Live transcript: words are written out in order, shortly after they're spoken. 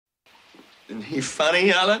Isn't he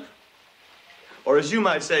funny, Ellen? Or as you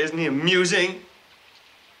might say, isn't he amusing?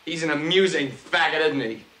 He's an amusing faggot, isn't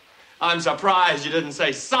he? I'm surprised you didn't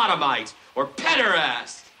say sodomite or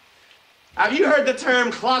pederast. Have you heard the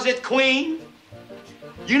term closet queen?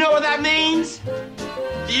 You know what that means?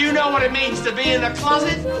 Do you know what it means to be in the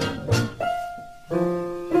closet?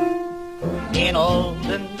 In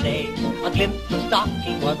olden days, a glimpse of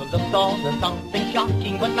stocking was a look on or something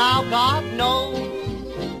shocking, but now God knows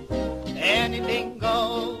anything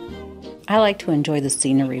goes. I like to enjoy the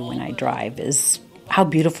scenery when I drive, is how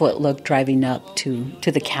beautiful it looked driving up to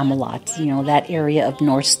the Camelot. You know, that area of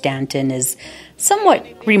North Stanton is somewhat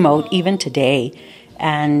remote even today.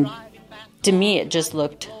 And to me, it just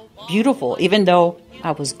looked beautiful, even though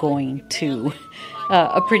I was going to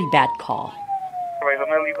a pretty bad call. Right, I'm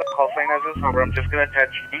going to leave the call sign as this number. I'm just going to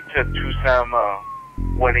attach you to 2SAM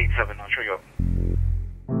 187. I'll show you up.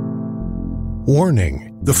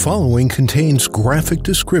 Warning, the following contains graphic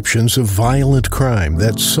descriptions of violent crime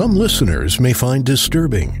that some listeners may find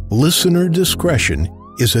disturbing. Listener discretion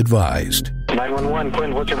is advised. 911,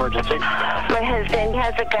 Quinn, what's your emergency? My husband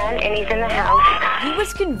has a gun and he's in the house. He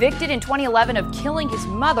was convicted in 2011 of killing his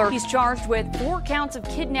mother. He's charged with 4 counts of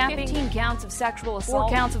kidnapping, 15 counts of sexual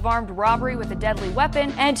assault, 4 counts of armed robbery with a deadly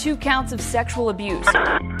weapon, and 2 counts of sexual abuse.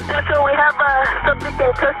 So we have subject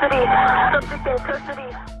in custody.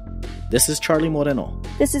 This is Charlie Moreno.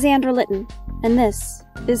 This is Andrew Litton, and this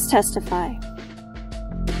is Testify.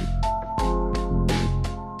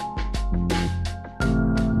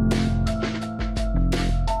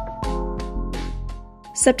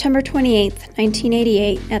 September 28,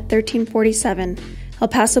 1988, at 1347, El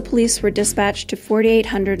Paso police were dispatched to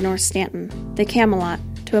 4800 North Stanton, the Camelot,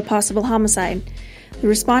 to a possible homicide. The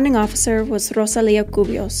responding officer was Rosalia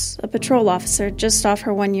Cubillos, a patrol officer just off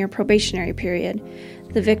her 1-year probationary period.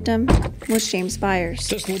 The victim was James Byers.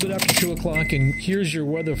 Just a little bit after 2 o'clock, and here's your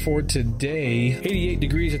weather for today. 88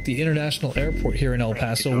 degrees at the International Airport here in El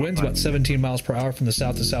Paso. Winds about 17 miles per hour from the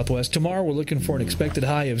south to southwest. Tomorrow, we're looking for an expected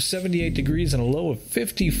high of 78 degrees and a low of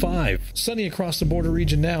 55. Sunny across the border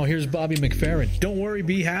region now. Here's Bobby McFerrin. Don't worry,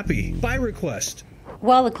 be happy. By request.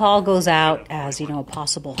 Well, the call goes out as, a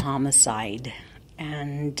possible homicide.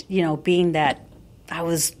 And, being that I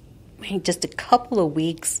was just a couple of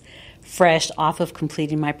weeks fresh off of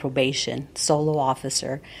completing my probation, solo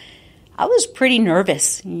officer, I was pretty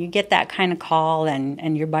nervous. You get that kind of call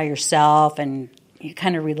and you're by yourself and you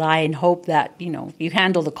kind of rely and hope that, you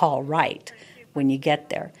handle the call right when you get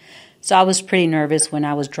there. So I was pretty nervous when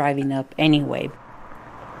I was driving up anyway.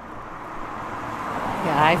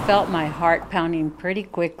 Yeah, I felt my heart pounding pretty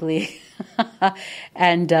quickly.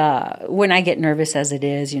 And when I get nervous as it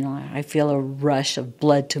is, I feel a rush of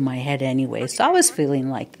blood to my head anyway. So I was feeling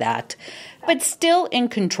like that, but still in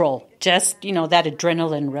control. Just, that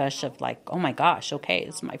adrenaline rush of like, oh my gosh, okay,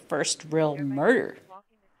 it's my first real murder.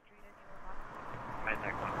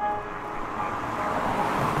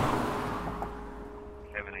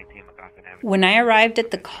 When I arrived at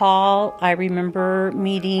the call, I remember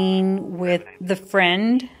meeting with the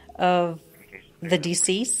friend of the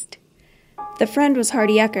deceased. The friend was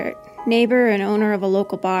Hardy Eckert, neighbor and owner of a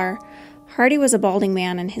local bar. Hardy was a balding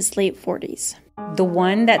man in his late 40s. The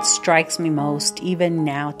one that strikes me most, even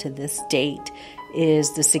now to this date,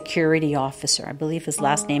 is the security officer. I believe his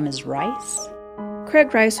last name is Rice.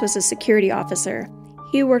 Craig Rice was a security officer.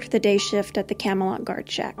 He worked the day shift at the Camelot Guard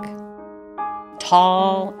Shack.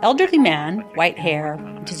 Tall, elderly man, white hair.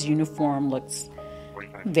 His uniform looks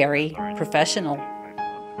very professional.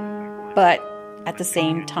 But at the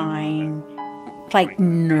same time, like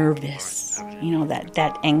nervous,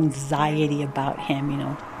 that anxiety about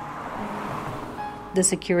him, The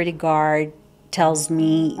security guard tells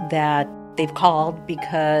me that they've called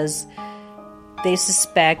because they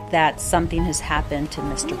suspect that something has happened to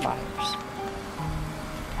Mr. Byers.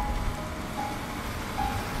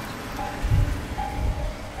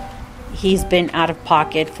 He's been out of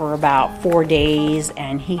pocket for about 4 days,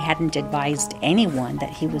 and he hadn't advised anyone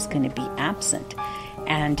that he was going to be absent.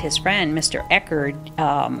 And his friend, Mr. Eckert,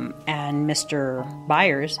 and Mr.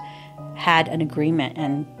 Byers had an agreement,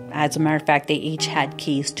 and as a matter of fact, they each had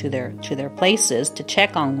keys to their places to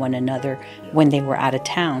check on one another when they were out of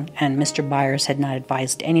town. And Mr. Byers had not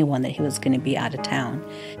advised anyone that he was going to be out of town.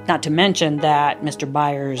 Not to mention that Mr.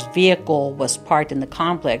 Byers' vehicle was parked in the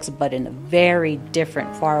complex, but in a very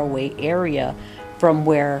different, faraway area from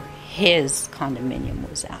where his condominium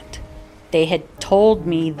was at. They had told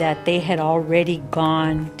me that they had already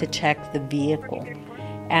gone to check the vehicle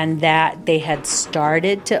and that they had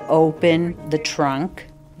started to open the trunk,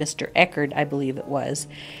 Mr. Eckert, I believe it was,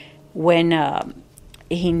 when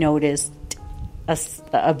he noticed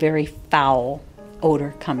a very foul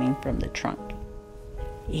odor coming from the trunk.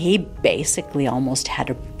 He basically almost had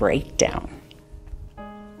a breakdown.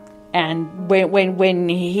 And when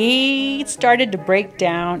he started to break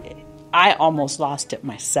down, I almost lost it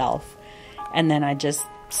myself. And then I just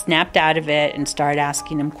snapped out of it and started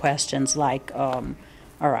asking him questions like, all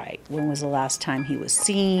right, when was the last time he was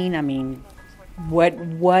seen? I mean, what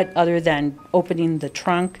other than opening the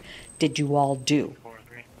trunk did you all do?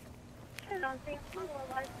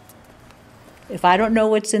 If I don't know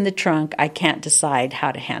what's in the trunk, I can't decide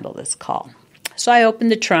how to handle this call. So I open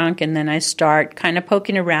the trunk and then I start kind of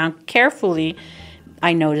poking around carefully.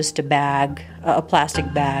 I noticed a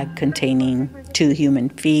plastic bag containing 2 human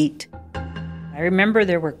feet. I remember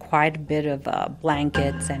there were quite a bit of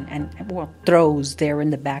blankets and throws there in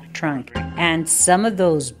the back trunk. And some of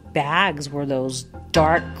those bags were those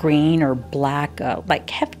dark green or black, like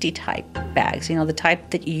hefty type bags, the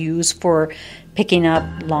type that you use for picking up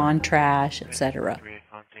lawn trash, etc.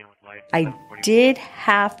 I did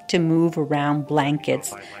have to move around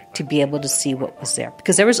blankets to be able to see what was there,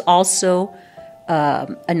 because there was also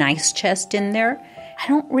a nice chest in there. I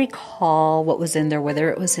don't recall what was in there, whether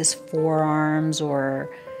it was his forearms or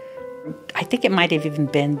I think it might have even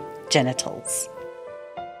been genitals.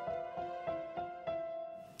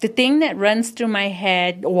 The thing that runs through my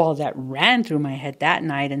head, that ran through my head that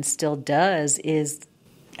night and still does, is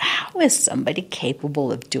how is somebody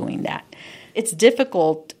capable of doing that? It's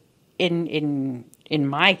difficult in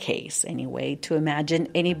my case anyway to imagine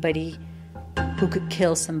anybody who could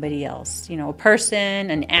kill somebody else, a person,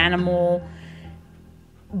 an animal,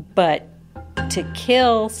 but to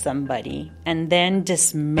kill somebody and then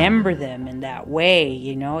dismember them in that way,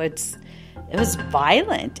 it was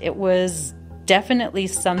violent. It was definitely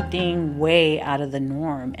something way out of the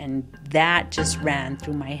norm, and that just ran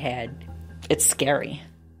through my head. It's scary.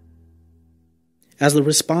 As the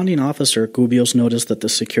responding officer, Cubillos noticed that the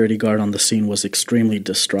security guard on the scene was extremely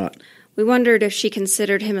distraught. We wondered if she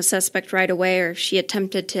considered him a suspect right away or if she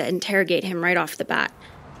attempted to interrogate him right off the bat.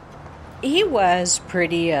 He was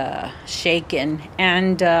pretty shaken,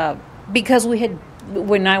 and because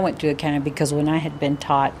when I went to academy, because when I had been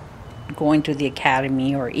taught going to the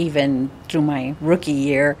academy or even through my rookie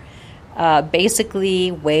year,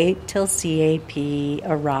 basically wait till CAP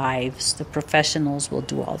arrives. The professionals will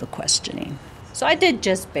do all the questioning. So I did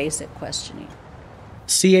just basic questioning.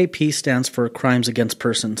 CAP stands for Crimes Against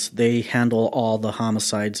Persons. They handle all the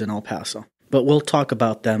homicides in El Paso. But we'll talk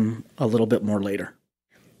about them a little bit more later.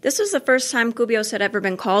 This was the first time Cubillos had ever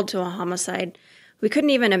been called to a homicide. We couldn't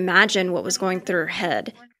even imagine what was going through her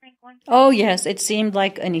head. Oh, yes, it seemed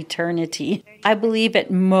like an eternity. I believe at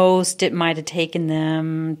most it might have taken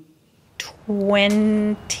them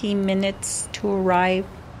 20 minutes to arrive.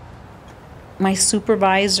 My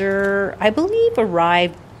supervisor, I believe,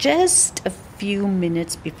 arrived just a few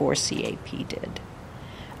minutes before CAP did.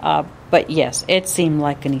 But yes, it seemed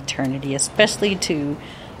like an eternity, especially to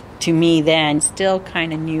me then, still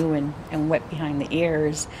kind of new and wet behind the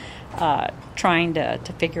ears, trying to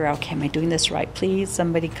figure out, okay, am I doing this right? Please,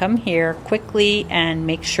 somebody come here quickly and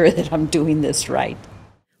make sure that I'm doing this right.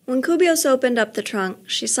 When Cubillos opened up the trunk,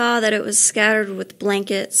 she saw that it was scattered with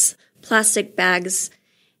blankets, plastic bags,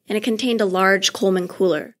 and it contained a large Coleman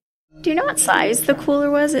cooler. Do you know what size the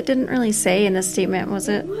cooler was? It didn't really say in the statement. Was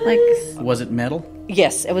it Was it metal?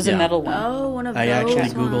 Yes, it was a metal one. Oh, one of those. I actually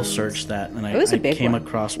Google searched that, and I came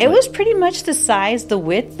across. It was pretty much the size, the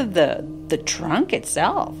width of the trunk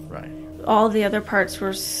itself. Right. All the other parts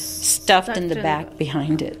were stuffed in the back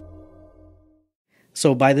behind it.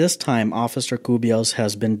 So by this time, Officer Cubillos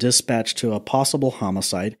has been dispatched to a possible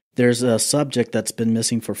homicide. There's a subject that's been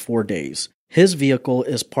missing for 4 days. His vehicle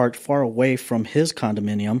is parked far away from his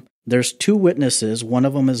condominium. There's 2 witnesses. One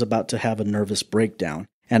of them is about to have a nervous breakdown.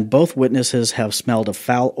 And both witnesses have smelled a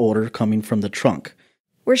foul odor coming from the trunk.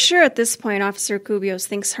 We're sure at this point Officer Cubillos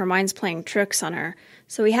thinks her mind's playing tricks on her,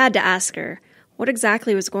 so we had to ask her what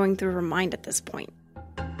exactly was going through her mind at this point.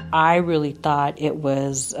 I really thought it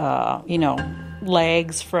was,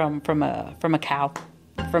 legs from a cow,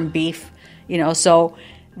 from beef, so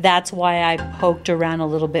that's why I poked around a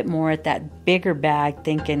little bit more at that bigger bag,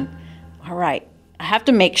 thinking, all right, I have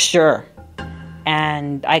to make sure.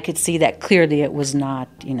 And I could see that clearly it was not,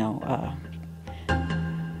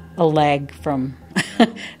 a leg from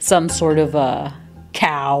some sort of a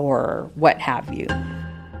cow or what have you.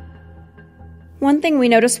 One thing we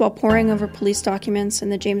noticed while poring over police documents in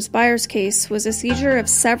the James Byers case was a seizure of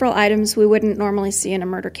several items we wouldn't normally see in a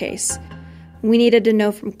murder case. We needed to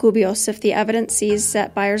know from Cubillos if the evidence seized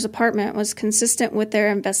at Byers' apartment was consistent with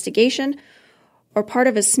their investigation or part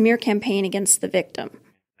of a smear campaign against the victim.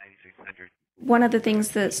 One of the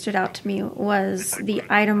things that stood out to me was the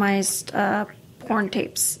itemized porn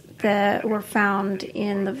tapes that were found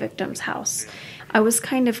in the victim's house. I was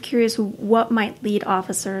kind of curious what might lead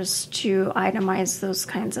officers to itemize those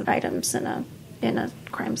kinds of items in a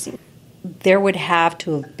crime scene. There would have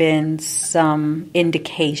to have been some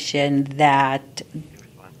indication that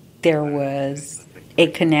there was a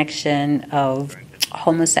connection of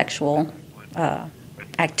homosexual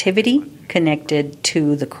activity connected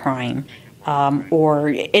to the crime. Or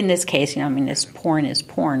in this case, this porn is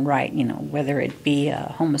porn, right? Whether it be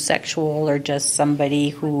a homosexual or just somebody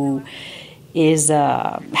who has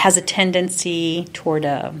a tendency toward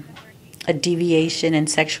a deviation in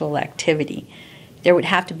sexual activity. There would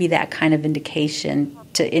have to be that kind of indication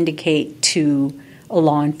to indicate to a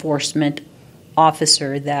law enforcement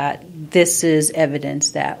officer that this is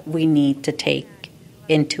evidence that we need to take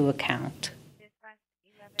into account.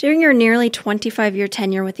 During her nearly 25-year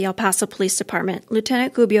tenure with the El Paso Police Department,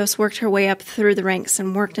 Lieutenant Cubillos worked her way up through the ranks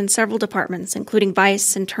and worked in several departments, including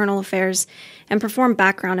Vice, Internal Affairs, and performed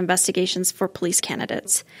background investigations for police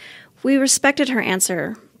candidates. We respected her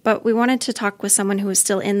answer, but we wanted to talk with someone who was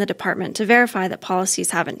still in the department to verify that policies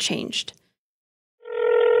haven't changed.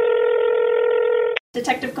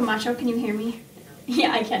 Detective Camacho, can you hear me?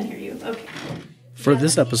 Yeah, I can hear you. Okay. For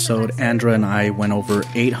this episode, Andra and I went over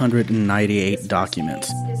 898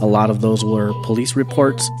 documents. A lot of those were police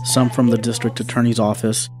reports, some from the district attorney's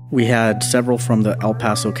office. We had several from the El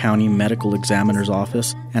Paso County Medical Examiner's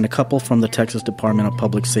office, and a couple from the Texas Department of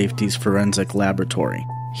Public Safety's Forensic Laboratory.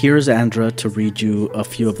 Here's Andra to read you a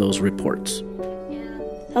few of those reports.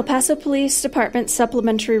 El Paso Police Department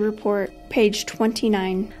Supplementary Report, page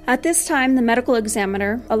 29. At this time, the medical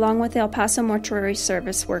examiner, along with the El Paso Mortuary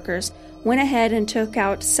Service workers, went ahead and took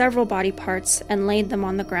out several body parts and laid them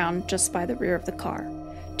on the ground just by the rear of the car.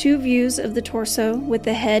 2 views of the torso with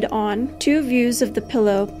the head on, 2 views of the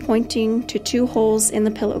pillow pointing to 2 holes in the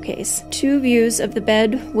pillowcase, 2 views of the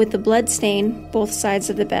bed with the blood stain both sides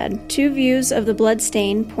of the bed, 2 views of the blood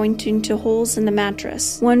stain pointing to holes in the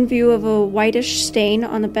mattress, 1 view of a whitish stain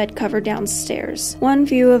on the bed cover downstairs, 1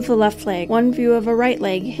 view of the left leg, 1 view of a right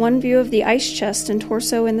leg, 1 view of the ice chest and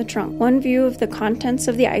torso in the trunk, 1 view of the contents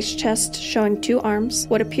of the ice chest showing 2 arms,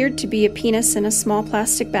 what appeared to be a penis in a small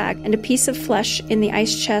plastic bag, and a piece of flesh in the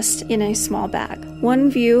ice chest in a small bag. 1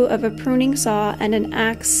 view of a pruning saw and an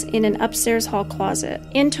axe in an upstairs hall closet.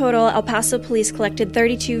 In total, El Paso police collected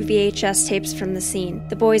 32 VHS tapes from the scene.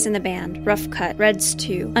 The Boys in the Band, Rough Cut, Reds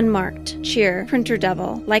 2, Unmarked, Cheer, Printer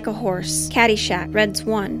Devil, Like a Horse, Caddyshack, Reds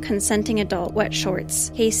 1, Consenting Adult, Wet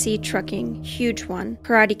Shorts, KC Trucking, Huge One,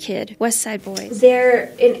 Karate Kid, West Side Boys.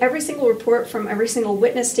 There, in every single report from every single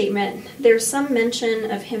witness statement, there's some mention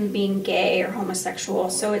of him being gay or homosexual,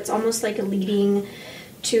 so it's almost like a leading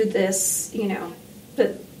to this,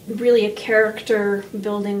 but really a character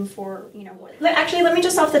building for, what. Actually, let me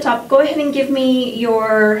just off the top, go ahead and give me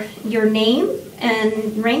your name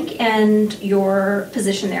and rank and your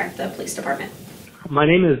position there at the police department. My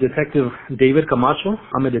name is Detective David Camacho.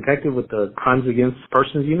 I'm a detective with the Crimes Against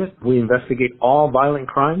Persons Unit. We investigate all violent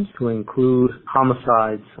crimes to include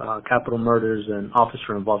homicides, capital murders, and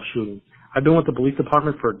officer-involved shootings. I've been with the police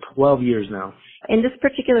department for 12 years now. In this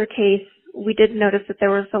particular case, we did notice that there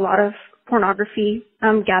was a lot of pornography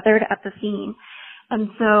gathered at the scene. And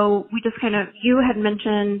so we just you had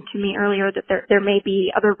mentioned to me earlier that there may be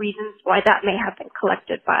other reasons why that may have been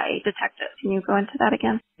collected by detectives. Can you go into that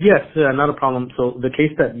again? Yes, not a problem. So the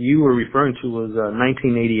case that you were referring to was a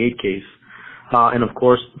 1988 case. And of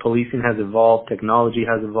course, policing has evolved, technology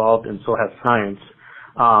has evolved, and so has science.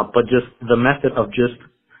 But just the method of just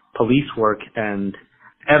police work and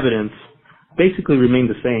evidence basically remain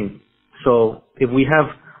the same. So if we have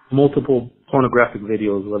multiple pornographic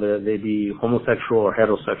videos, whether they be homosexual or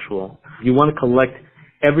heterosexual, you want to collect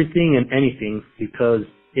everything and anything because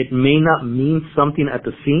it may not mean something at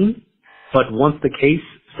the scene, but once the case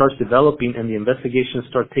starts developing and the investigation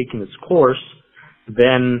starts taking its course,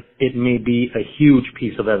 then it may be a huge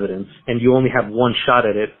piece of evidence and you only have one shot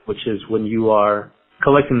at it, which is when you are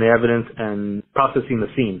collecting the evidence and processing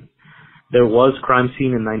the scene. There was crime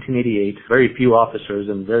scene in 1988, very few officers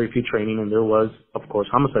and very few training, and there was, of course,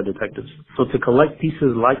 homicide detectives. So to collect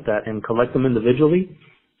pieces like that and collect them individually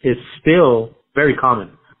is still very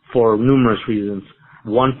common for numerous reasons.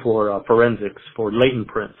 One, for forensics, for latent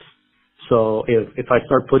prints. So if I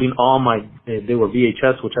start putting if they were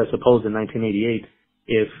VHS, which I suppose in 1988,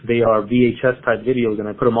 if they are VHS type videos and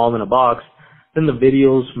I put them all in a box, then the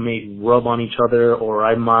videos may rub on each other or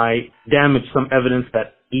I might damage some evidence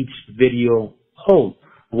that each video holds.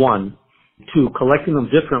 1. 2, collecting them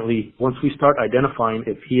differently. Once we start identifying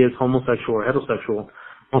if he is homosexual or heterosexual,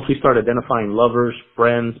 once we start identifying lovers,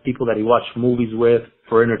 friends, people that he watched movies with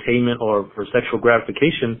for entertainment or for sexual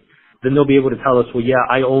gratification, then they'll be able to tell us, well, yeah,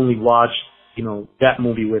 I only watched, that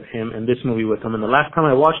movie with him and this movie with him. And the last time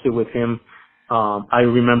I watched it with him, I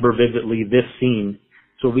remember vividly this scene.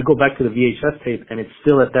 So if we go back to the VHS tape and it's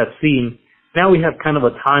still at that scene, now we have kind of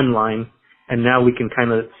a timeline, and now we can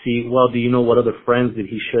kind of see, well, do you know what other friends did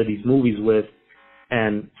he share these movies with,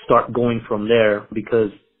 and start going from there,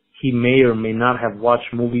 because he may or may not have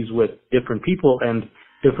watched movies with different people, and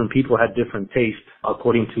different people had different tastes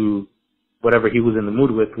according to whatever he was in the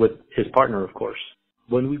mood with his partner, of course.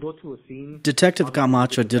 When we go to a scene... Detective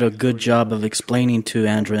Camacho did a good job of explaining to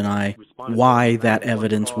Andrea and I why that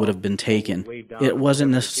evidence would have been taken. It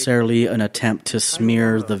wasn't necessarily an attempt to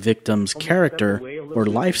smear the victim's character or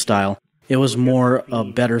lifestyle. It was more a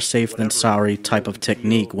better safe than sorry type of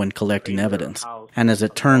technique when collecting evidence. And as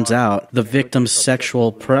it turns out, the victim's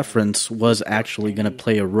sexual preference was actually going to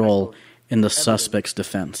play a role in the suspect's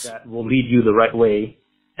defense. That will lead you the right way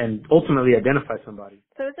and ultimately identify somebody.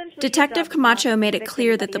 Detective Camacho made it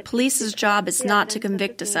clear that the police's job is not to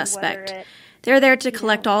convict a suspect. They're there to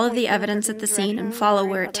collect all of the evidence at the scene and follow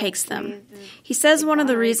where it takes them. He says one of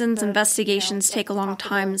the reasons investigations take a long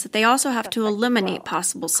time is that they also have to eliminate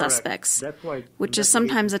possible suspects, which is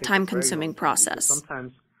sometimes a time-consuming process.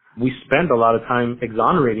 Sometimes we spend a lot of time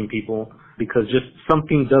exonerating people because just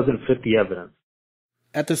something doesn't fit the evidence.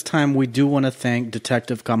 At this time, we do want to thank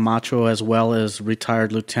Detective Camacho as well as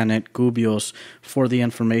retired Lieutenant Cubillos for the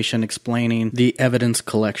information explaining the evidence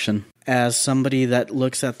collection. As somebody that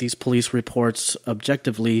looks at these police reports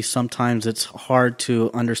objectively, sometimes it's hard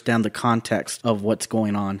to understand the context of what's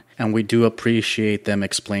going on, and we do appreciate them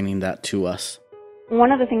explaining that to us.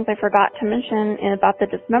 One of the things I forgot to mention about the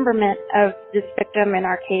dismemberment of this victim in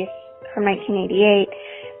our case from 1988,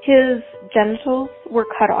 his genitals were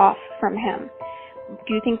cut off from him.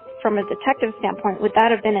 Do you think, from a detective standpoint, would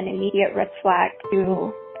that have been an immediate red flag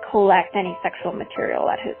to collect any sexual material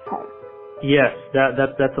at his home? Yes,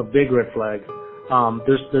 that's a big red flag.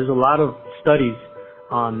 There's a lot of studies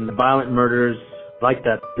on violent murders like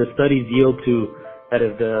that. The studies yield to that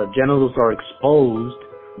if the genitals are exposed,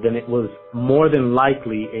 then it was more than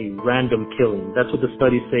likely a random killing. That's what the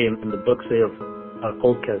studies say in the book say of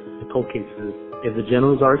cold cases. If the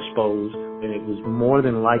genitals are exposed, then it was more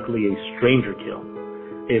than likely a stranger kill.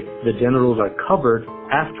 If the genitals are covered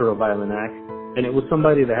after a violent act, then it was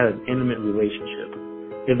somebody that had an intimate relationship.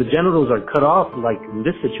 If the genitals are cut off, like in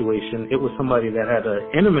this situation, it was somebody that had an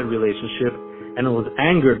intimate relationship and was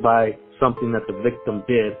angered by something that the victim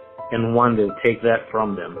did and wanted to take that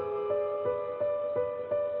from them.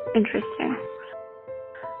 Interesting.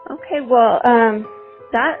 Okay, well,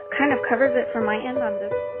 that kind of covers it from my end on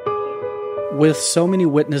this. With so many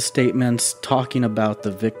witness statements talking about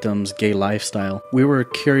the victim's gay lifestyle, we were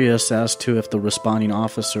curious as to if the responding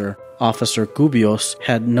officer, Officer Cubillos,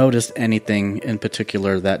 had noticed anything in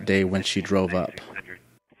particular that day when she drove up.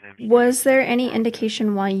 Was there any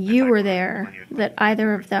indication while you were there that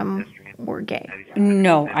either of them were gay?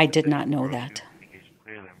 No, I did not know that.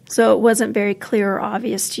 So it wasn't very clear or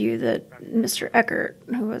obvious to you that Mr. Eckert,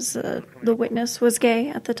 who was the witness, was gay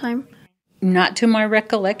at the time? Not to my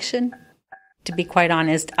recollection. To be quite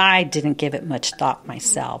honest, I didn't give it much thought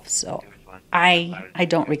myself, so I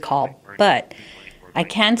don't recall. But I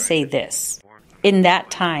can say this. In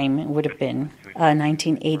that time, it would have been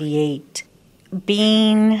 1988,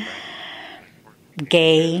 being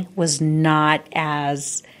gay was not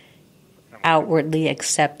as outwardly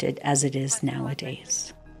accepted as it is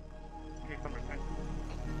nowadays.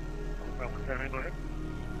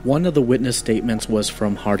 One of the witness statements was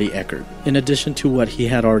from Hardy Eckert. In addition to what he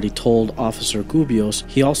had already told Officer Cubillos,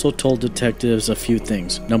 he also told detectives a few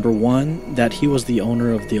things. Number one, that he was the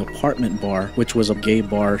owner of the apartment bar, which was a gay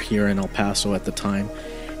bar here in El Paso at the time.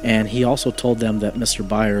 And he also told them that Mr.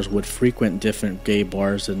 Byers would frequent different gay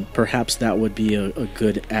bars, and perhaps that would be a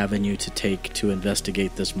good avenue to take to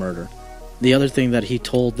investigate this murder. The other thing that he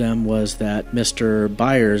told them was that Mr.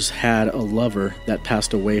 Byers had a lover that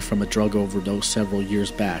passed away from a drug overdose several years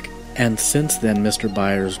back. And since then, Mr.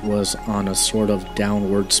 Byers was on a sort of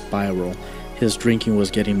downward spiral. His drinking was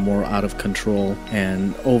getting more out of control,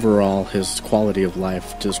 and overall his quality of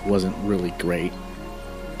life just wasn't really great.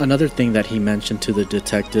 Another thing that he mentioned to the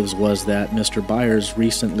detectives was that Mr. Byers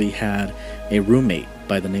recently had a roommate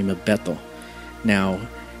by the name of Beto. Now,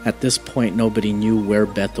 at this point, nobody knew where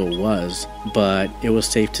Beto was, but it was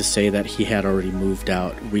safe to say that he had already moved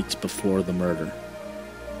out weeks before the murder.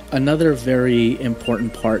 Another very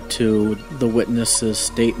important part to the witness's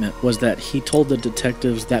statement was that he told the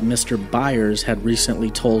detectives that Mr. Byers had recently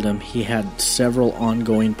told him he had several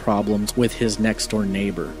ongoing problems with his next-door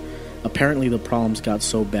neighbor. Apparently the problems got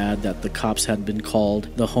so bad that the cops had been called,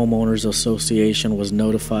 the homeowners association was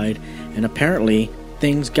notified, and apparently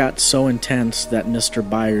things got so intense that Mr.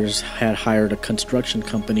 Byers had hired a construction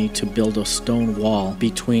company to build a stone wall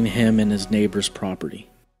between him and his neighbor's property.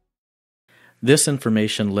 This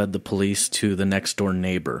information led the police to the next-door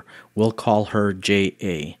neighbor. We'll call her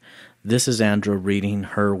J.A. This is Andrew reading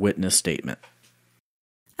her witness statement.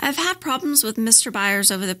 I've had problems with Mr. Byers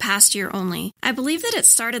over the past year only. I believe that it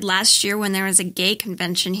started last year when there was a gay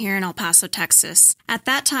convention here in El Paso, Texas. At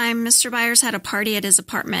that time, Mr. Byers had a party at his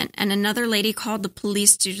apartment, and another lady called the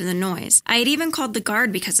police due to the noise. I had even called the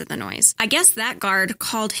guard because of the noise. I guess that guard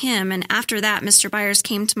called him, and after that, Mr. Byers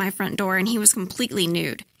came to my front door, and he was completely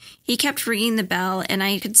nude. He kept ringing the bell, and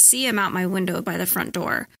I could see him out my window by the front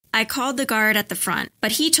door. I called the guard at the front,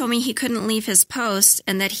 but he told me he couldn't leave his post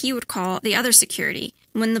and that he would call the other security.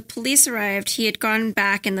 When the police arrived, he had gone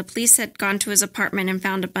back and the police had gone to his apartment and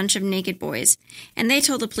found a bunch of naked boys. And they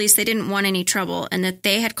told the police they didn't want any trouble and that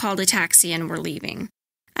they had called a taxi and were leaving.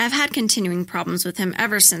 I've had continuing problems with him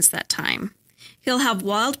ever since that time. He'll have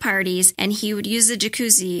wild parties and he would use the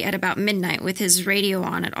jacuzzi at about midnight with his radio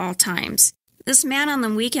on at all times. This man on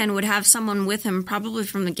the weekend would have someone with him, probably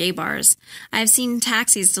from the gay bars. I've seen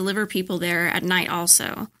taxis deliver people there at night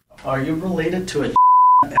also. Are you related to a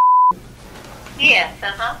Yes,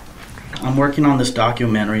 I'm working on this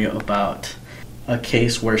documentary about a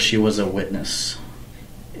case where she was a witness.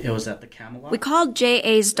 It was at the Camelot. We called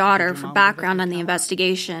J.A.'s daughter for background on the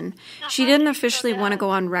investigation. She didn't officially want to go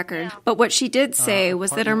on record, but what she did say was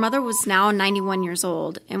that her mother was now 91 years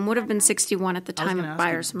old and would have been 61 at the time of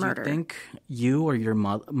Byers' murder. Do you think you or your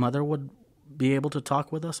mother would be able to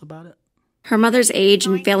talk with us about it? Her mother's age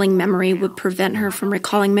and failing memory would prevent her from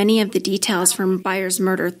recalling many of the details from Byers'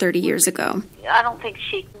 murder 30 years ago. I don't think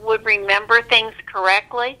she would remember things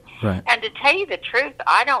correctly. Right. And to tell you the truth,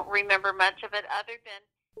 I don't remember much of it other than...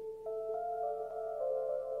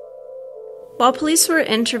 While police were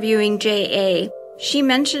interviewing J.A., she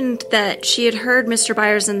mentioned that she had heard Mr.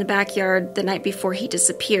 Byers in the backyard the night before he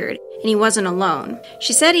disappeared, and he wasn't alone.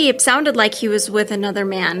 She said he sounded like he was with another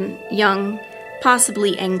man, young,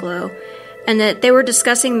 possibly Anglo, and that they were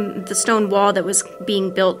discussing the stone wall that was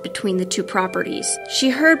being built between the two properties. She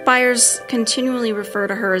heard Byers continually refer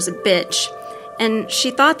to her as a bitch, and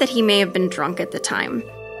she thought that he may have been drunk at the time.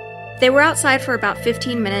 They were outside for about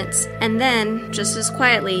 15 minutes, and then, just as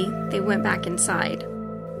quietly, they went back inside.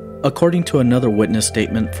 According to another witness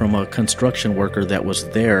statement from a construction worker that was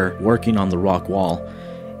there working on the rock wall,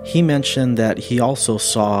 he mentioned that he also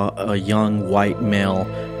saw a young white male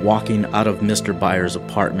walking out of Mr. Byers'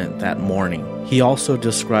 apartment that morning. He also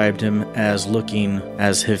described him as looking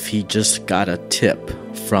as if he just got a tip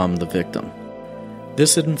from the victim.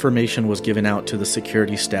 This information was given out to the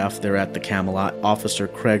security staff there at the Camelot. Officer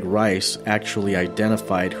Craig Rice actually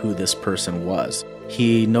identified who this person was.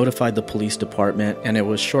 He notified the police department, and it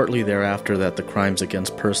was shortly thereafter that the Crimes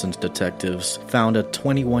Against Persons detectives found a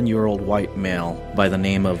 21-year-old white male by the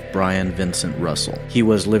name of Brian Vincent Russell. He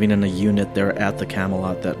was living in a unit there at the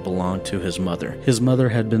Camelot that belonged to his mother. His mother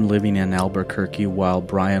had been living in Albuquerque while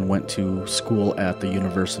Brian went to school at the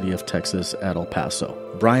University of Texas at El Paso.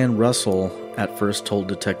 Brian Russell at first told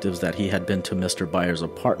detectives that he had been to Mr. Byers'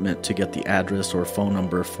 apartment to get the address or phone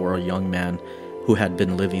number for a young man who had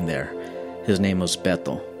been living there. His name was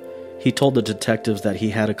Beto. He told the detectives that he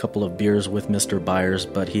had a couple of beers with Mr. Byers,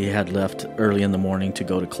 but he had left early in the morning to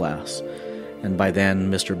go to class. And by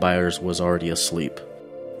then, Mr. Byers was already asleep.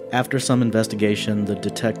 After some investigation, the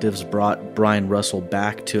detectives brought Brian Russell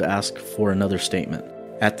back to ask for another statement.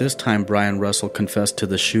 At this time, Brian Russell confessed to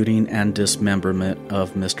the shooting and dismemberment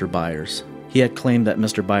of Mr. Byers. He had claimed that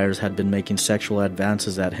Mr. Byers had been making sexual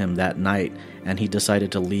advances at him that night, and he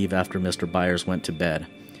decided to leave after Mr. Byers went to bed.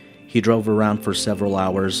 He drove around for several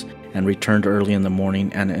hours and returned early in the morning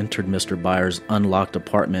and entered Mr. Byers' unlocked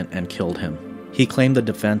apartment and killed him. He claimed the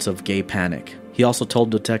defense of gay panic. He also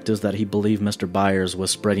told detectives that he believed Mr. Byers was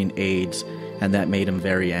spreading AIDS, and that made him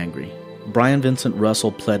very angry. Brian Vincent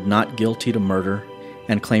Russell pled not guilty to murder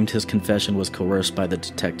and claimed his confession was coerced by the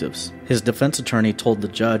detectives. His defense attorney told the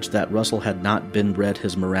judge that Russell had not been read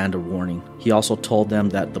his Miranda warning. He also told them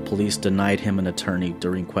that the police denied him an attorney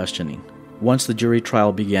during questioning. Once the jury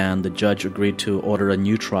trial began, the judge agreed to order a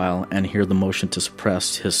new trial and hear the motion to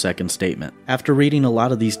suppress his second statement. After reading a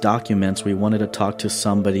lot of these documents, we wanted to talk to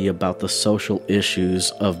somebody about the social issues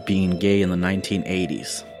of being gay in the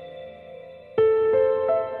 1980s.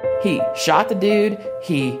 He shot the dude,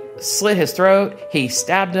 he slit his throat, he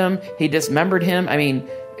stabbed him, he dismembered him. I mean,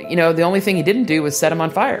 you know, the only thing he didn't do was set him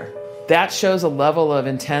on fire. That shows a level of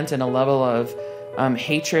intent and a level of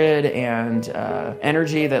hatred and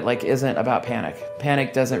energy that like isn't about panic.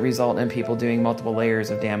 Panic doesn't result in people doing multiple layers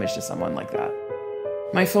of damage to someone like that.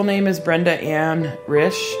 My full name is Brenda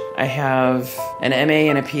Risch. I have an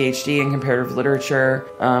MA and a PhD in comparative literature.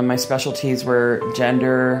 My specialties were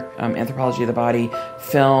gender, anthropology of the body,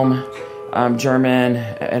 film, German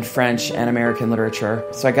and French and American literature.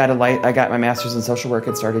 So I got my master's in social work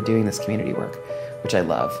and started doing this community work, which I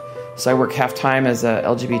love. So I work half-time as a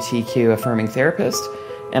LGBTQ affirming therapist,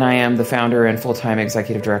 and I am the founder and full-time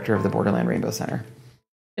executive director of the Borderland Rainbow Center.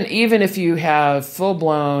 And even if you have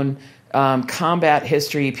full-blown combat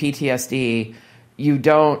history, PTSD,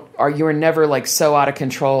 you're never like so out of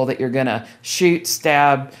control that you're gonna shoot,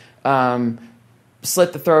 stab,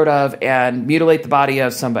 slit the throat of, and mutilate the body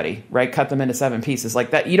of somebody, right? Cut them into 7 pieces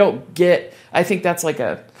like that. You don't get, I think that's like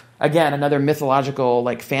again, another mythological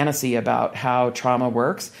like fantasy about how trauma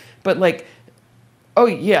works. But like, oh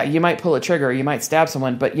yeah, you might pull a trigger, you might stab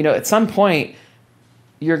someone, but you know, at some point,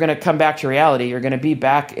 you're going to come back to reality. You're going to be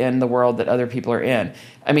back in the world that other people are in.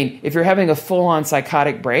 I mean, if you're having a full-on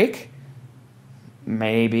psychotic break,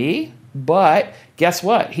 maybe, but guess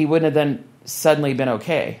what? He wouldn't have then suddenly been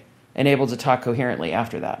okay and able to talk coherently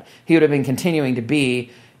after that. He would have been continuing to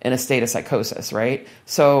be in a state of psychosis, right?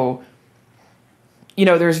 So, you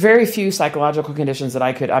know, there's very few psychological conditions that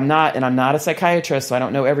I'm not a psychiatrist, so I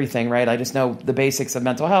don't know everything, right? I just know the basics of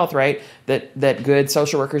mental health, right? That good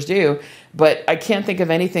social workers do. But I can't think of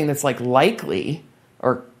anything that's like likely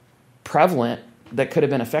or prevalent that could have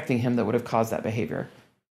been affecting him that would have caused that behavior.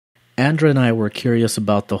 Andra and I were curious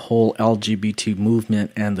about the whole LGBT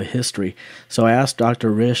movement and the history, so I asked Dr.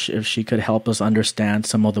 Risch if she could help us understand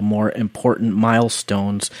some of the more important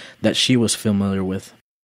milestones that she was familiar with.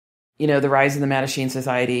 You know, the rise of the Mattachine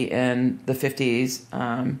Society in the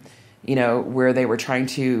 50s, you know, where they were trying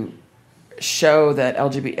to show that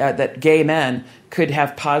that gay men could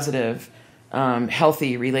have positive,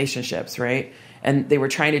 healthy relationships, right? And they were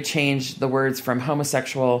trying to change the words from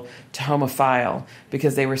homosexual to homophile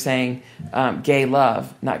because they were saying gay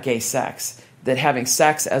love, not gay sex. That having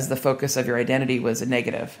sex as the focus of your identity was a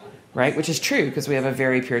negative, right? Which is true because we have a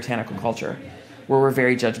very puritanical culture where we're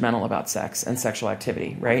very judgmental about sex and sexual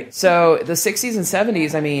activity, right? So the 60s and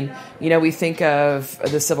 70s, I mean, you know, we think of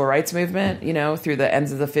the civil rights movement, you know, through the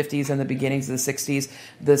ends of the 50s and the beginnings of the 60s,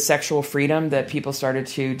 the sexual freedom that people started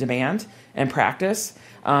to demand and practice.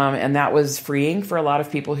 And that was freeing for a lot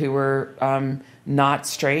of people who were not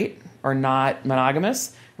straight or not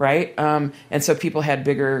monogamous, right? And so people had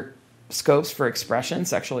bigger scopes for expression,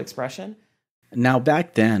 sexual expression. Now,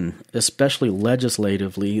 back then, especially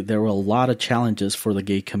legislatively, there were a lot of challenges for the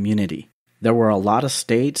gay community. There were a lot of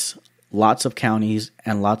states, lots of counties,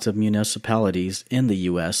 and lots of municipalities in the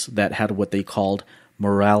U.S. that had what they called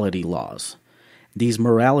morality laws. These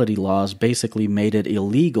morality laws basically made it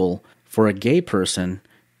illegal for a gay person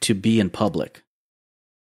to be in public.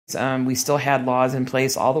 We still had laws in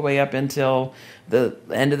place all the way up until the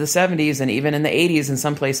end of the 70s and even in the 80s in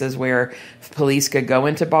some places where police could go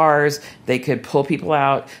into bars, they could pull people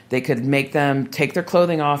out, they could make them take their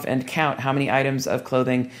clothing off and count how many items of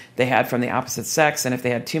clothing they had from the opposite sex. And if they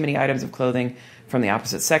had too many items of clothing from the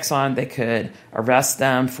opposite sex on, they could arrest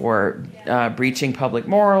them for breaching public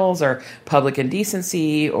morals or public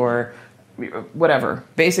indecency or whatever,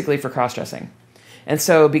 basically for cross-dressing. And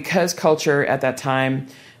so because culture at that time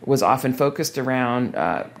was often focused around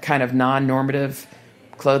kind of non-normative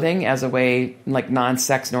clothing as a way, like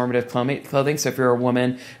non-sex normative clothing. So if you're a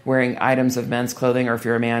woman wearing items of men's clothing, or if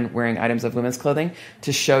you're a man wearing items of women's clothing,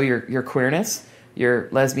 to show your queerness, your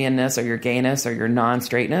lesbianness, or your gayness, or your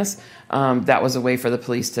non-straightness, that was a way for the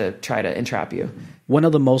police to try to entrap you. One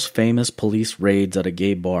of the most famous police raids at a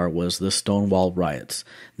gay bar was the Stonewall riots.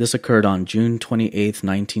 This occurred on June 28,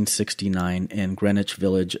 1969 in Greenwich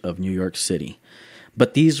Village of New York City.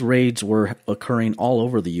 But these raids were occurring all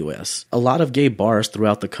over the U.S. A lot of gay bars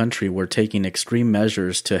throughout the country were taking extreme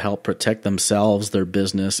measures to help protect themselves, their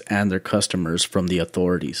business, and their customers from the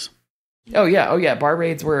authorities. Oh yeah. Bar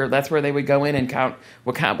raids that's where they would go in and count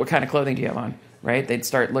what kind of clothing do you have on, right? They'd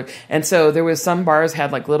start look. And so there was some bars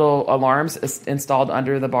had like little alarms installed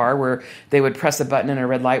under the bar where they would press a button and a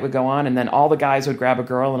red light would go on, and then all the guys would grab a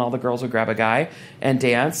girl and all the girls would grab a guy and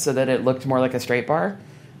dance so that it looked more like a straight bar.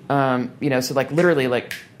 So like literally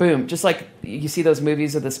like boom, just like you see those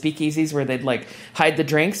movies of the speakeasies where they'd like hide the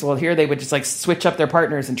drinks. Well, here they would just like switch up their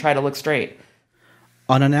partners and try to look straight.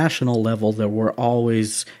 On a national level, there were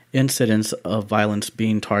always incidents of violence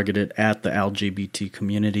being targeted at the LGBT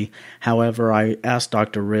community. However, I asked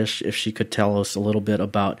Dr. Risch if she could tell us a little bit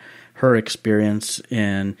about her experience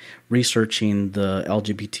in researching the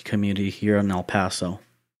LGBT community here in El Paso.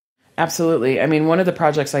 Absolutely. I mean, one of the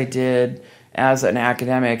projects I did as an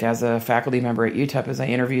academic, as a faculty member at UTEP, is I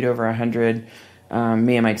interviewed over 100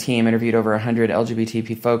 me and my team interviewed over 100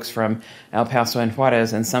 LGBT folks from El Paso and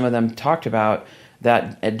Juarez, and some of them talked about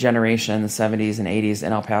that generation, the 70s and 80s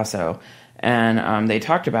in El Paso. And they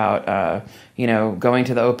talked about, going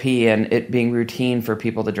to the OP and it being routine for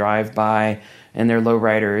people to drive by in their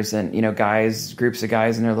lowriders and, groups of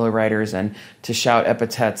guys in their lowriders, and to shout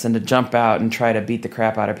epithets and to jump out and try to beat the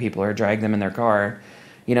crap out of people or drag them in their car,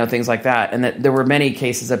 things like that. And that there were many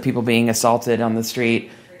cases of people being assaulted on the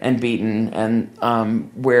street and beaten,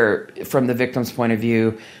 and where, from the victim's point of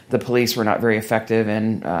view, the police were not very effective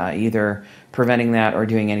in either preventing that or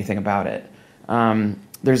doing anything about it.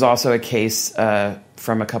 There's also a case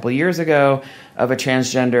from a couple years ago of a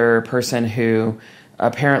transgender person who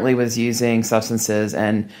apparently was using substances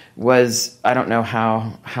and was, I don't know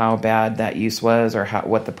how bad that use was or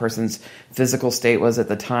what the person's physical state was at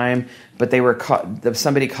the time, but they were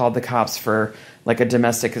somebody called the cops for like a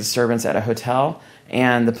domestic disturbance at a hotel,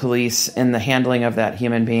 and the police, in the handling of that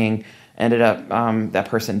human being, ended up, that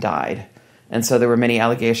person died. And so there were many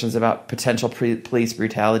allegations about potential police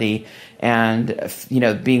brutality and,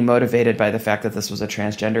 being motivated by the fact that this was a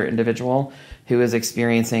transgender individual who was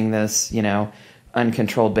experiencing this,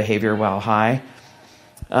 uncontrolled behavior while high.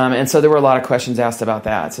 And so there were a lot of questions asked about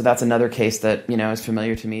that. So that's another case that, is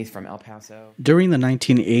familiar to me from El Paso. During the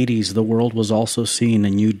 1980s, the world was also seeing a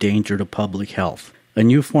new danger to public health. A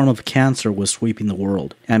new form of cancer was sweeping the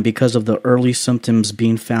world, and because of the early symptoms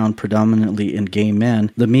being found predominantly in gay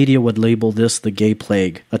men, the media would label this the gay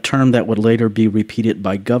plague, a term that would later be repeated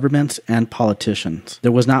by governments and politicians.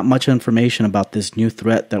 There was not much information about this new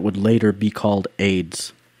threat that would later be called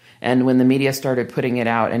AIDS. And when the media started putting it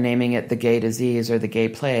out and naming it the gay disease or the gay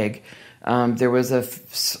plague, there was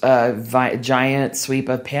a giant sweep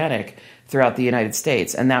of panic throughout the United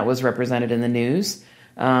States, and that was represented in the news.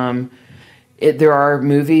 There are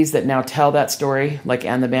movies that now tell that story, like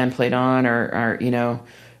And the Band Played On, or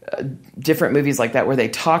different movies like that, where they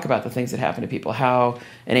talk about the things that happen to people, how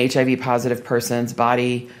an HIV-positive person's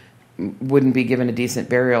body wouldn't be given a decent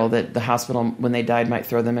burial, that the hospital, when they died, might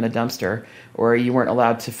throw them in a dumpster, or you weren't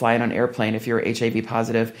allowed to fly on an airplane if you were HIV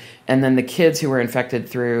positive. And then the kids who were infected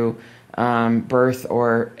through birth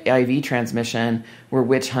or IV transmission were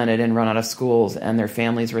witch hunted and run out of schools, and their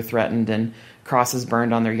families were threatened and crosses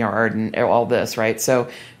burned on their yard and all this, right? So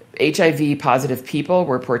HIV positive people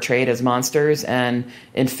were portrayed as monsters, and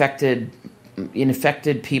infected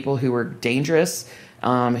people who were dangerous,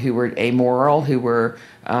 who were amoral, who were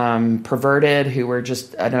perverted, who were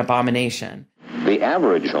just an abomination. The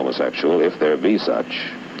average homosexual, if there be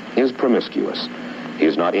such, is promiscuous. He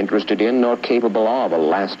is not interested in nor capable of a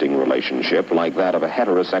lasting relationship like that of a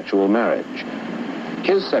heterosexual marriage.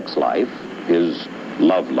 His sex life, his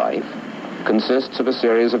love life, consists of a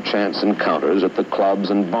series of chance encounters at the clubs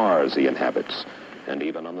and bars he inhabits, and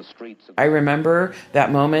even on the streets. I remember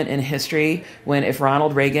that moment in history when, if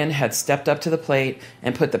Ronald Reagan had stepped up to the plate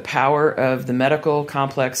and put the power of the medical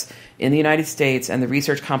complex in the United States and the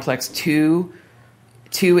research complex to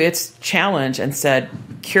its challenge and said,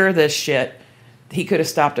 cure this shit, he could have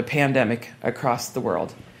stopped a pandemic across the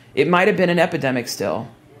world. It might have been an epidemic still,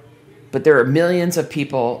 but there are millions of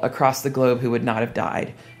people across the globe who would not have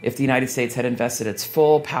died if the United States had invested its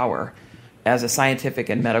full power as a scientific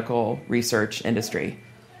and medical research industry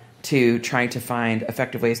to trying to find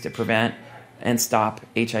effective ways to prevent and stop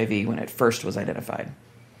HIV when it first was identified.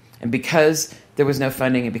 And because there was no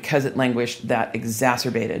funding and because it languished, that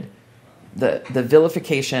exacerbated the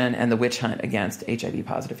vilification and the witch hunt against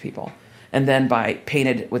HIV-positive people. And then by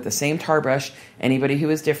painted with the same tar brush, anybody who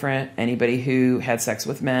was different, anybody who had sex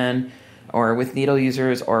with men or with needle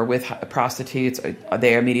users or with prostitutes,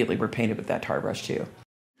 they immediately were painted with that tar brush too.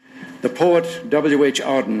 The poet W.H.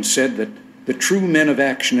 Auden said that the true men of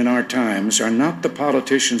action in our times are not the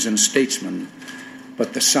politicians and statesmen,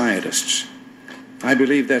 but the scientists. I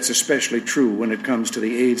believe that's especially true when it comes to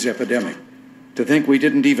the AIDS epidemic. To think we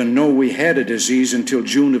didn't even know we had a disease until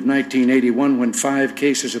June of 1981, when 5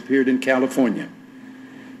 cases appeared in California.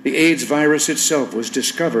 The AIDS virus itself was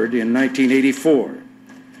discovered in 1984.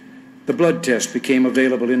 The blood test became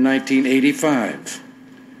available in 1985.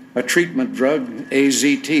 A treatment drug,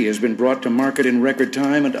 AZT, has been brought to market in record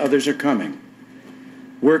time, and others are coming.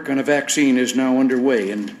 Work on a vaccine is now underway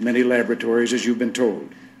in many laboratories, as you've been told.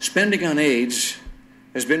 Spending on AIDS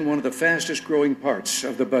has been one of the fastest growing parts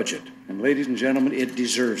of the budget. And ladies and gentlemen, it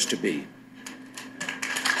deserves to be.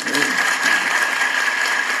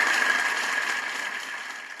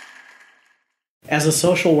 As a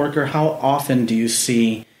social worker, how often do you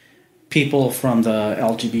see people from the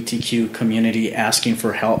LGBTQ community asking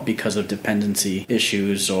for help because of dependency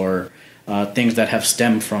issues or things that have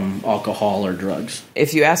stemmed from alcohol or drugs?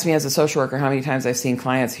 If you ask me as a social worker how many times I've seen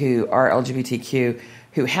clients who are LGBTQ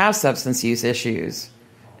who have substance use issues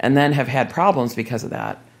and then have had problems because of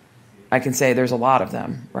that, I can say there's a lot of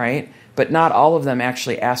them, right? But not all of them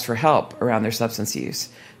actually ask for help around their substance use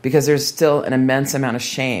because there's still an immense amount of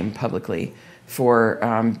shame publicly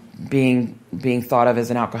for being thought of as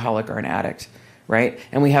an alcoholic or an addict, right?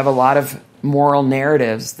 And we have a lot of moral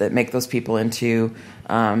narratives that make those people into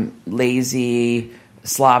lazy,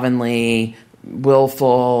 slovenly,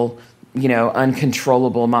 willful,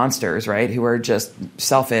 uncontrollable monsters, right? Who are just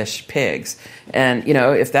selfish pigs. And,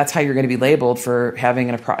 if that's how you're going to be labeled for having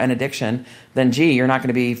an addiction, then you're not going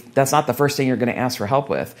to be, that's not the first thing you're going to ask for help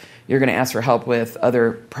with. You're going to ask for help with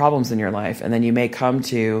other problems in your life. And then you may come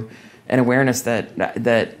to an awareness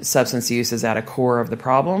that substance use is at a core of the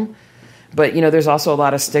problem. But, there's also a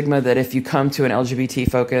lot of stigma that if you come to an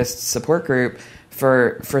LGBT-focused support group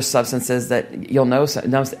for substances that you'll know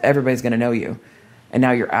everybody's going to know you. And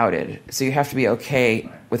now you're outed. So you have to be okay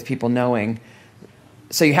with people knowing.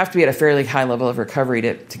 So you have to be at a fairly high level of recovery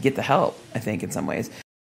to get the help, I think, in some ways.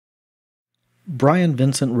 Brian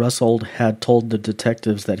Vincent Russell had told the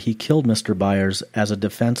detectives that he killed Mr. Byers as a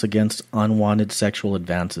defense against unwanted sexual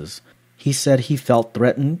advances. He said he felt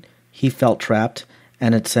threatened, he felt trapped,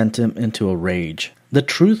 and it sent him into a rage. The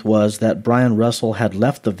truth was that Brian Russell had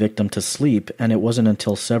left the victim to sleep, and it wasn't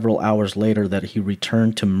until several hours later that he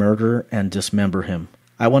returned to murder and dismember him.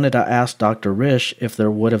 I wanted to ask Dr. Risch if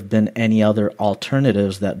there would have been any other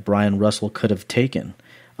alternatives that Brian Russell could have taken,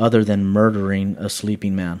 other than murdering a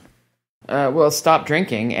sleeping man. Well, stop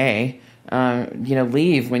drinking, A.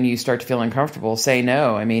 Leave when you start to feel uncomfortable. Say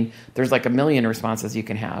no. I mean, there's like a million responses you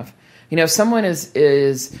can have. If someone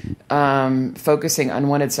is focusing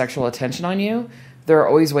unwanted sexual attention on you, there are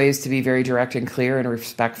always ways to be very direct and clear and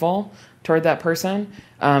respectful toward that person.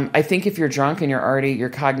 I think if you're drunk and your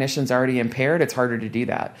cognition's already impaired, it's harder to do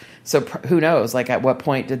that. So who knows, at what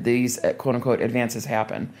point did these quote unquote advances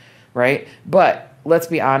happen, right? But let's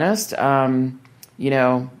be honest,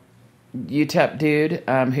 UTEP dude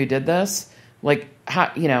who did this, you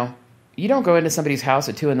don't go into somebody's house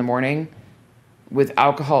at 2 a.m. with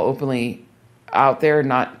alcohol openly out there,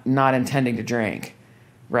 not intending to drink.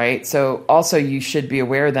 Right? So also you should be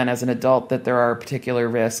aware then as an adult that there are particular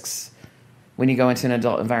risks when you go into an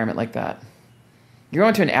adult environment like that. You're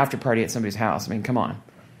going to an after party at somebody's house. I mean, come on.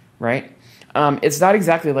 Right? It's not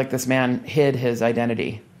exactly like this man hid his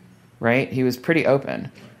identity. Right? He was pretty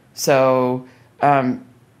open. So a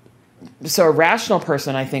rational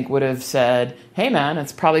person, I think, would have said, hey man,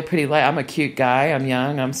 it's probably pretty late. I'm a cute guy. I'm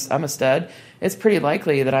young. I'm a stud. It's pretty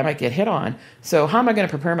likely that I might get hit on. So how am I going to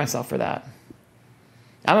prepare myself for that?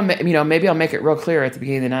 Maybe I'll make it real clear at the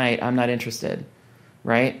beginning of the night, I'm not interested,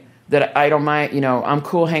 right? That I don't mind, I'm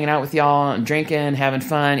cool hanging out with y'all and drinking, having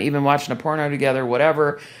fun, even watching a porno together,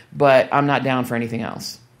 whatever, but I'm not down for anything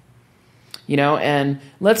else. And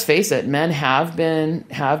let's face it, men have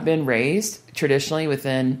been raised traditionally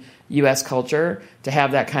within U.S. culture to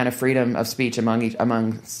have that kind of freedom of speech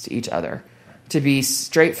amongst each other, to be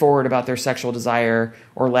straightforward about their sexual desire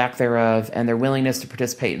or lack thereof and their willingness to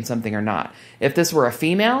participate in something or not. If this were a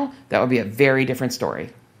female, that would be a very different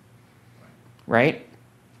story, right?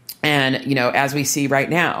 And, as we see right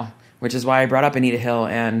now, which is why I brought up Anita Hill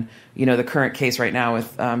and, the current case right now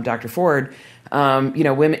with Dr. Ford,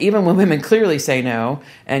 women, even when women clearly say no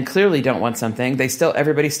and clearly don't want something,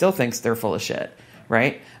 everybody still thinks they're full of shit,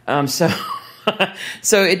 right?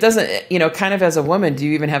 So it doesn't, kind of as a woman, do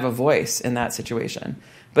you even have a voice in that situation?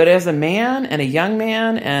 But as a man and a young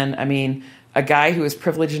man and, a guy who was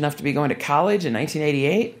privileged enough to be going to college in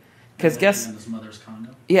 1988, because his mother's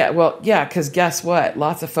condo? Because guess what?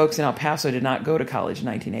 Lots of folks in El Paso did not go to college in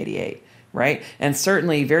 1988, right? And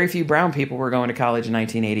certainly very few brown people were going to college in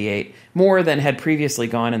 1988, more than had previously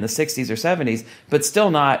gone in the 60s or 70s, but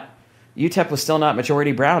still not. UTEP was still not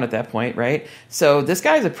majority brown at that point, right? So this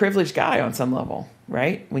guy's a privileged guy on some level,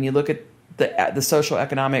 right? When you look at the social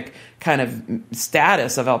economic kind of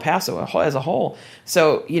status of El Paso as a whole.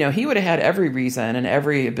 So, he would have had every reason and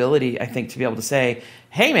every ability, I think, to be able to say,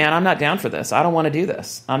 hey man, I'm not down for this. I don't want to do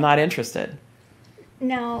this. I'm not interested.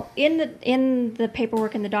 Now, in the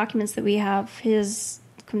paperwork and the documents that we have, his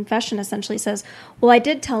confession essentially says, well, I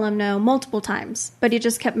did tell him no multiple times, but he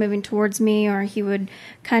just kept moving towards me, or he would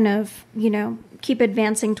kind of, keep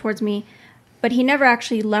advancing towards me. But he never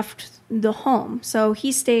actually left the home. So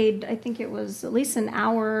he stayed, I think it was at least an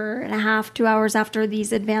hour and a half, 2 hours after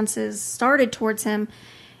these advances started towards him.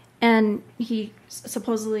 And he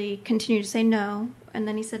supposedly continued to say no. And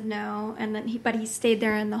then he said no. And then but he stayed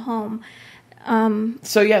there in the home.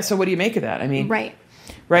 So what do you make of that? I mean, right.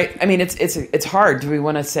 I mean, it's hard. Do we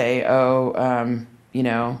want to say,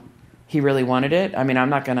 he really wanted it? I mean, I'm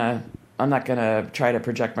not gonna try to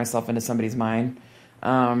project myself into somebody's mind.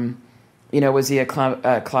 Was he a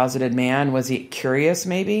closeted man? Was he curious?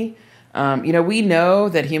 Maybe. We know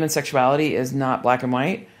that human sexuality is not black and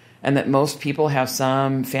white, and that most people have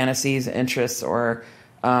some fantasies, interests, or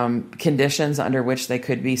conditions under which they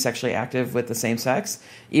could be sexually active with the same sex,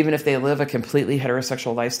 even if they live a completely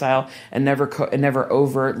heterosexual lifestyle and never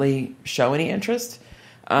overtly show any interest.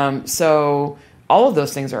 So all of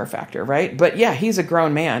those things are a factor, right? But yeah, he's a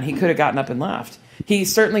grown man. He could have gotten up and left. He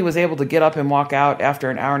certainly was able to get up and walk out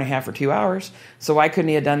after an hour and a half or 2 hours. So why couldn't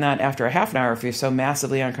he have done that after a half an hour if he was so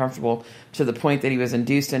massively uncomfortable to the point that he was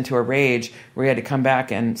induced into a rage where he had to come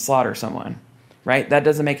back and slaughter someone, right? That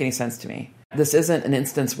doesn't make any sense to me. This isn't an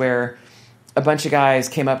instance where a bunch of guys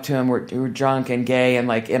came up to him who were drunk and gay and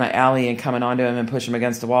like in an alley and coming onto him and push him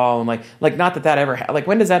against the wall and like not that ever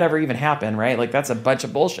when does that ever even happen, right? Like that's a bunch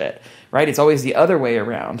of bullshit, right? It's always the other way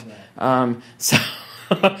around.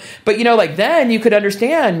 But then you could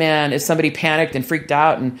understand, man, if somebody panicked and freaked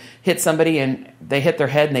out and hit somebody and they hit their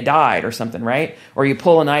head and they died or something, right? Or you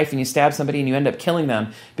pull a knife and you stab somebody and you end up killing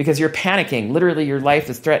them because you're panicking. Literally, your life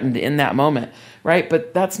is threatened in that moment, right?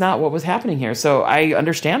 But that's not what was happening here. So I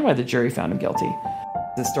understand why the jury found him guilty.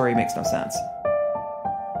 This story makes no sense.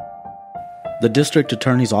 The district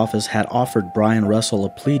attorney's office had offered Brian Russell a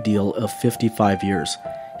plea deal of 55 years.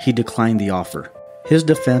 He declined the offer. His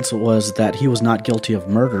defense was that he was not guilty of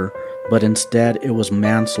murder, but instead it was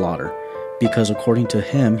manslaughter, because according to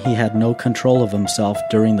him, he had no control of himself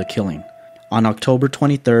during the killing. On October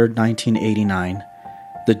 23, 1989,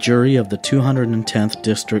 the jury of the 210th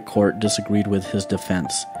District Court disagreed with his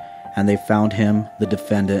defense, and they found him, the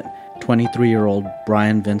defendant, 23-year-old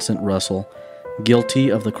Brian Vincent Russell, guilty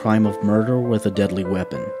of the crime of murder with a deadly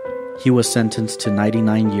weapon. He was sentenced to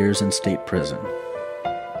 99 years in state prison.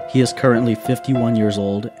 He is currently 51 years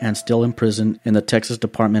old and still in prison in the Texas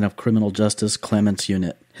Department of Criminal Justice Clements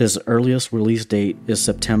Unit. His earliest release date is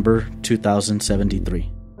September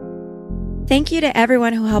 2073. Thank you to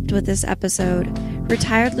everyone who helped with this episode.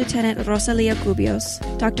 Retired Lieutenant Rosalia Cubillos,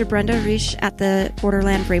 Dr. Brenda Risch at the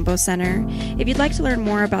Borderland Rainbow Center. If you'd like to learn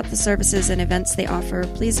more about the services and events they offer,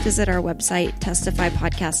 please visit our website,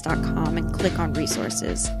 testifypodcast.com, and click on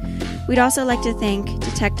resources. We'd also like to thank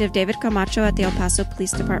Detective David Camacho at the El Paso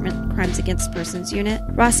Police Department Crimes Against Persons Unit,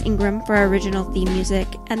 Ross Ingram for our original theme music,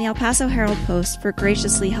 and the El Paso Herald-Post for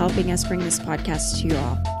graciously helping us bring this podcast to you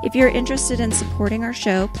all. If you're interested in supporting our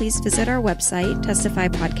show, please visit our website,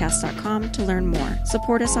 testifypodcast.com, to learn more.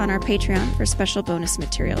 Support us on our Patreon for special bonus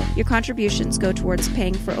material. Your contributions go towards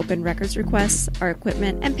paying for open records requests, our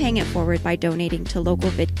equipment, and paying it forward by donating to local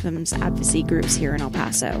victims advocacy groups here in El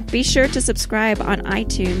Paso. Be sure to subscribe on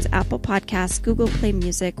iTunes, Apple Podcasts, Google Play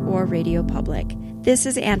Music, or Radio Public. This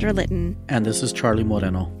is Andra Litton. And this is Charlie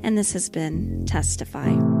Moreno. And this has been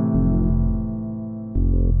Testify.